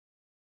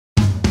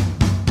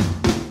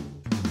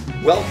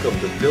Welcome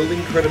to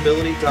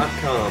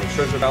buildingcredibility.com,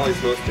 Treasure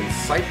Valley's most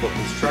insightful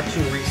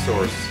construction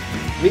resource.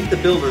 Meet the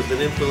builders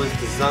that influence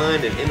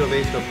design and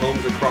innovation of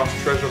homes across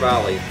Treasure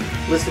Valley.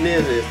 Listen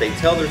in as they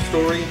tell their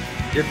story,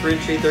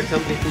 differentiate their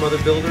company from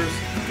other builders,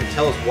 and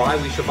tell us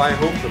why we should buy a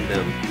home from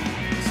them.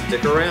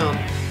 Stick around.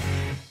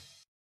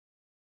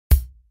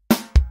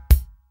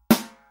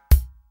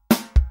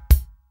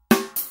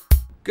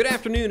 Good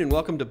afternoon and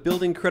welcome to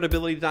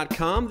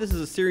buildingcredibility.com. This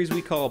is a series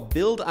we call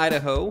Build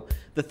Idaho.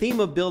 The theme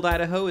of Build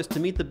Idaho is to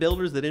meet the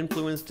builders that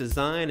influence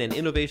design and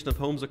innovation of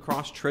homes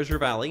across Treasure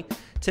Valley.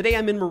 Today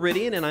I'm in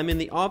Meridian and I'm in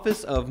the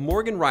office of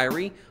Morgan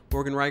Ririe.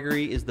 Morgan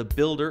Ririe is the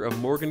builder of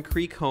Morgan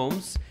Creek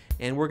Homes,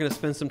 and we're going to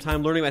spend some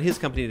time learning about his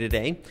company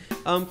today.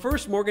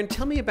 First, Morgan,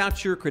 tell me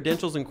about your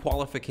credentials and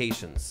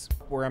qualifications.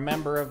 We're a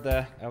member of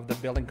the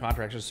Building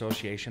Contractors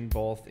Association,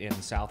 both in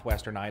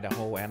southwestern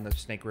Idaho and the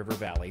Snake River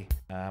Valley.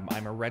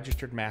 I'm a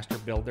registered master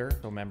builder,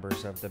 so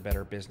members of the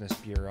Better Business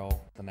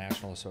Bureau, the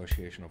National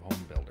Association of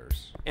Home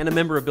Builders. And a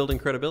member of Building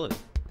Credibility.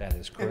 That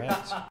is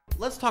correct.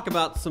 Let's talk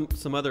about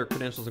some other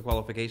credentials and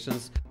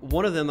qualifications.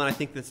 One of them that I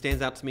think that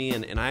stands out to me,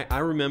 and I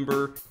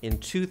remember in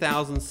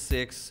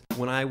 2006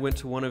 when I went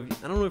to one of,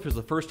 I don't know if it was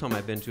the first home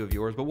I've been to of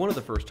yours, but one of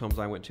the first homes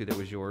I went to that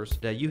was yours.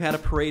 You had a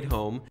parade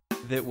home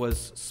that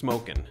was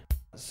smoking.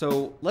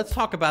 So let's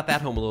talk about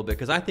that home a little bit,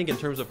 because I think in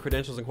terms of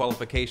credentials and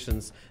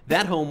qualifications,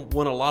 that home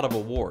won a lot of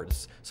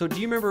awards. So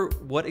do you remember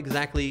what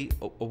exactly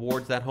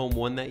awards that home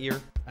won that year?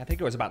 I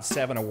think it was about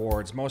 7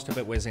 awards. Most of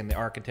it was in the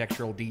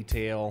architectural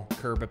detail,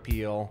 curb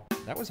appeal.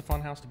 That was a fun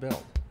house to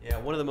build. Yeah,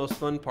 one of the most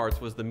fun parts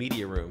was the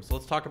media room. So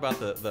let's talk about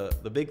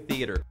the big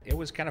theater. It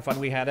was kind of fun.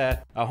 We had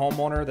a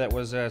homeowner that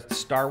was a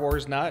Star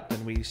Wars nut,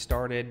 and we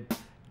started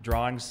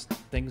drawing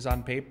things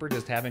on paper,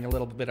 just having a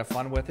little bit of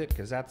fun with it,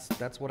 because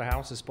that's what a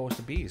house is supposed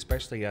to be,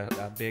 especially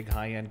a big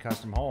high-end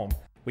custom home.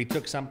 We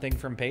took something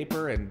from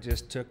paper and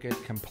just took it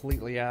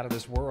completely out of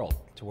this world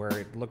to where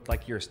it looked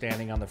like you're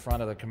standing on the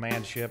front of the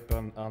command ship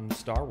on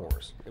Star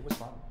Wars. It was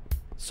fun.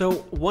 So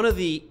one of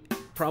the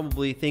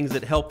probably things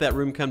that helped that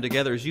room come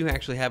together is you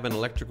actually have an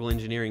electrical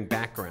engineering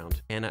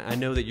background, and I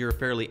know that you're a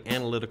fairly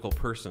analytical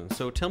person.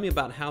 So tell me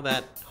about how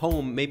that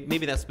home,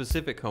 maybe that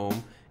specific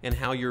home, and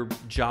how your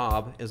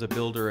job as a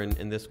builder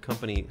in this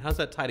company, how does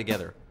that tie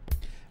together?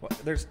 Well,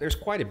 there's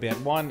quite a bit.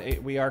 One,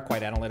 we are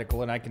quite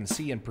analytical, and I can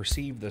see and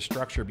perceive the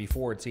structure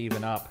before it's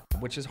even up,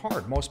 which is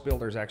hard. Most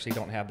builders actually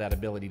don't have that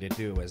ability to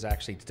do, is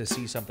actually to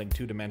see something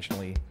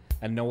two-dimensionally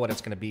and know what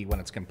it's going to be when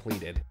it's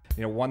completed.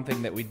 You know, one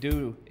thing that we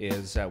do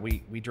is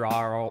we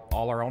draw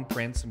all our own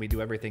prints, and we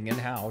do everything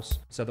in-house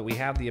so that we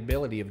have the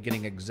ability of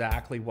getting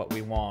exactly what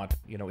we want,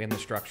 you know, in the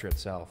structure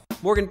itself.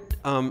 Morgan,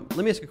 let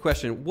me ask you a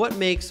question. What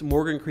makes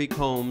Morgan Creek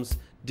Homes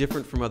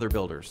different from other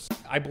builders?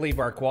 I believe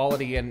our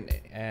quality and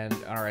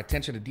our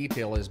attention to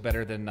detail is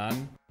better than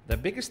none. The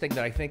biggest thing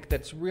that I think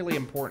that's really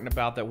important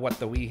about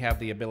that we have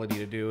the ability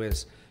to do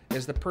is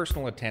the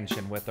personal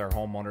attention with our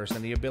homeowners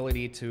and the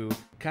ability to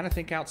kind of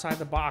think outside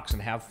the box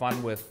and have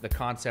fun with the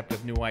concept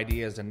of new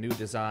ideas and new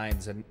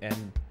designs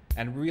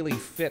and really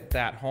fit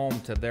that home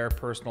to their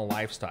personal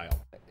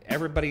lifestyle.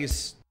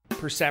 Everybody's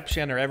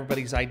perception or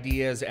everybody's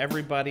ideas,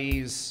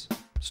 everybody's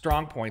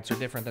strong points are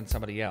different than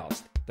somebody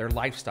else. Their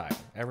lifestyle,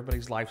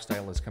 everybody's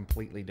lifestyle is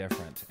completely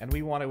different, and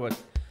we want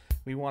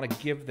to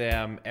give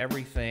them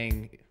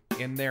everything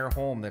in their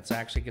home that's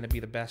actually going to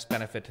be the best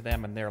benefit to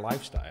them and their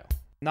lifestyle.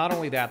 Not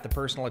only that, the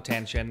personal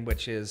attention,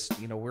 which is,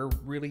 you know, we're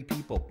really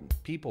people.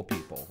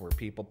 We're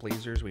people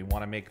pleasers. We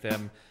want to make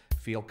them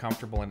feel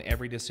comfortable in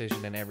every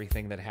decision and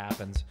everything that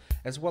happens,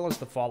 as well as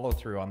the follow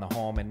through on the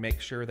home, and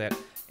make sure that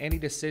any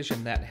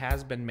decision that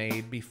has been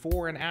made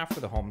before and after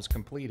the home's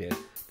completed,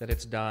 that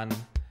it's done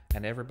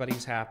and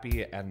everybody's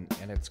happy and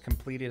it's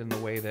completed in the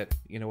way that,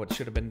 you know, it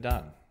should have been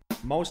done.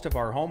 Most of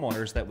our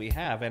homeowners that we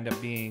have end up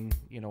being,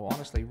 you know,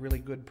 honestly really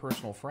good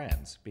personal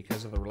friends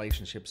because of the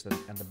relationships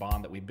and the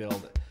bond that we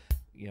build,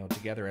 you know,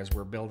 together. As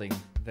we're building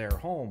their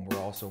home, we're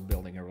also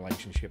building a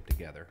relationship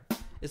together.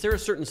 Is there a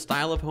certain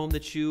style of home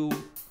that you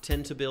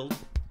tend to build?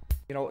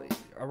 You know,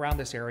 around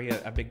this area,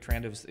 a big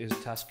trend is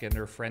Tuscan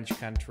or French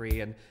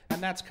country, and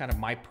that's kind of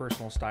my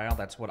personal style.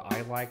 That's what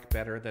I like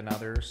better than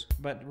others.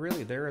 But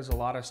really, there is a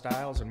lot of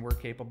styles, and we're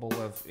capable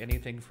of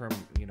anything from,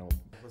 you know,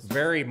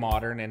 very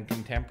modern and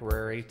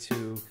contemporary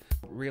to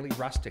really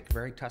rustic,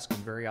 very Tuscan,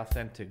 very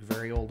authentic,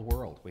 very old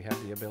world. We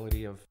have the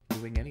ability of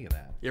doing any of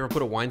that. You ever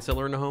put a wine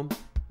cellar in a home?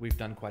 We've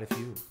done quite a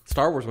few.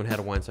 Star Wars one had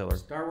a wine cellar.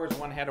 Star Wars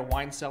one had a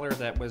wine cellar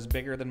that was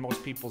bigger than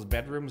most people's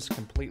bedrooms,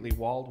 completely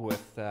walled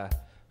with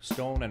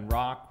stone and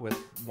rock, with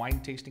wine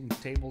tasting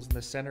tables in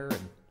the center,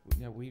 and,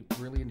 you know, we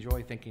really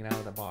enjoy thinking out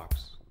of the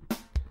box.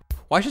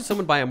 Why should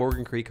someone buy a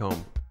Morgan Creek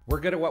home?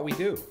 We're good at what we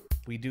do.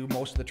 We do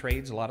most of the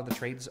trades, a lot of the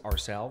trades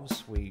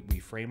ourselves. We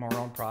frame our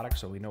own products,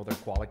 so we know their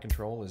quality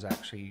control is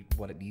actually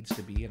what it needs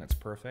to be, and it's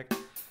perfect.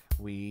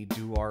 We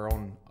do a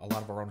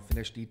lot of our own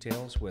finished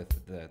details with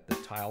the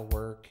tile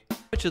work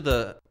Much of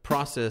the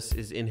process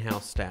is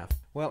in-house staff?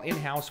 Well,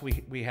 in-house,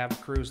 we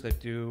have crews that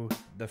do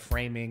the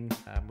framing.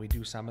 We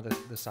do some of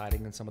the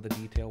siding and some of the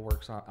detail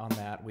works on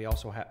that. We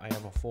also I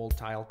have a full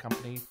tile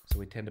company, so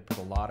we tend to put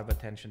a lot of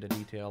attention to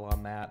detail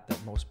on that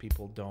most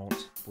people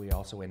don't. We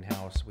also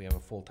in-house, we have a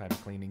full-time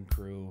cleaning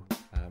crew,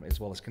 as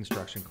well as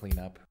construction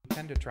cleanup. We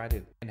tend to try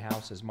to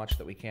in-house as much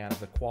that we can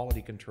of the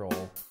quality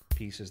control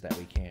pieces that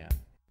we can.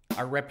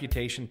 Our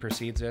reputation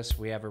precedes us.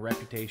 We have a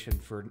reputation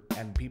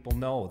and people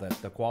know that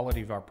the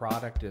quality of our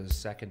product is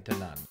second to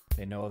none.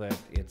 They know that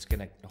it's going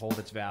to hold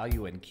its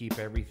value and keep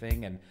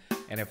everything. And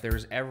if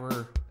there's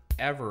ever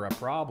a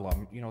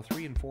problem,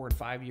 3 and 4 and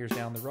 5 years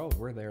down the road,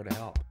 we're there to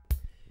help.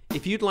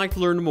 If you'd like to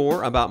learn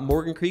more about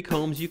Morgan Creek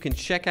Homes, you can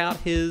check out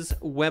his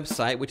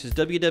website, which is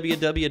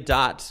www.mchb.net.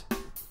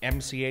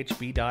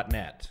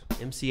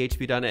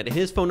 mchb.net. And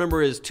his phone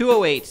number is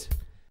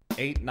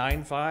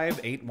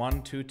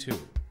 208-895-8122.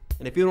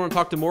 And if you want to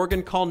talk to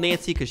Morgan, call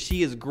Nancy, because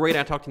she is great.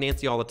 I talk to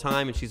Nancy all the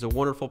time, and she's a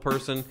wonderful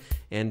person,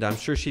 and I'm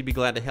sure she'd be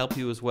glad to help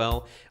you as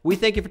well. We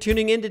thank you for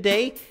tuning in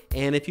today,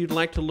 and if you'd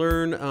like to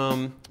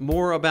learn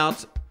more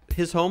about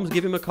his homes,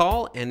 give him a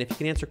call, and if you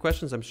can answer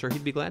questions, I'm sure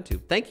he'd be glad to.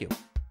 Thank you.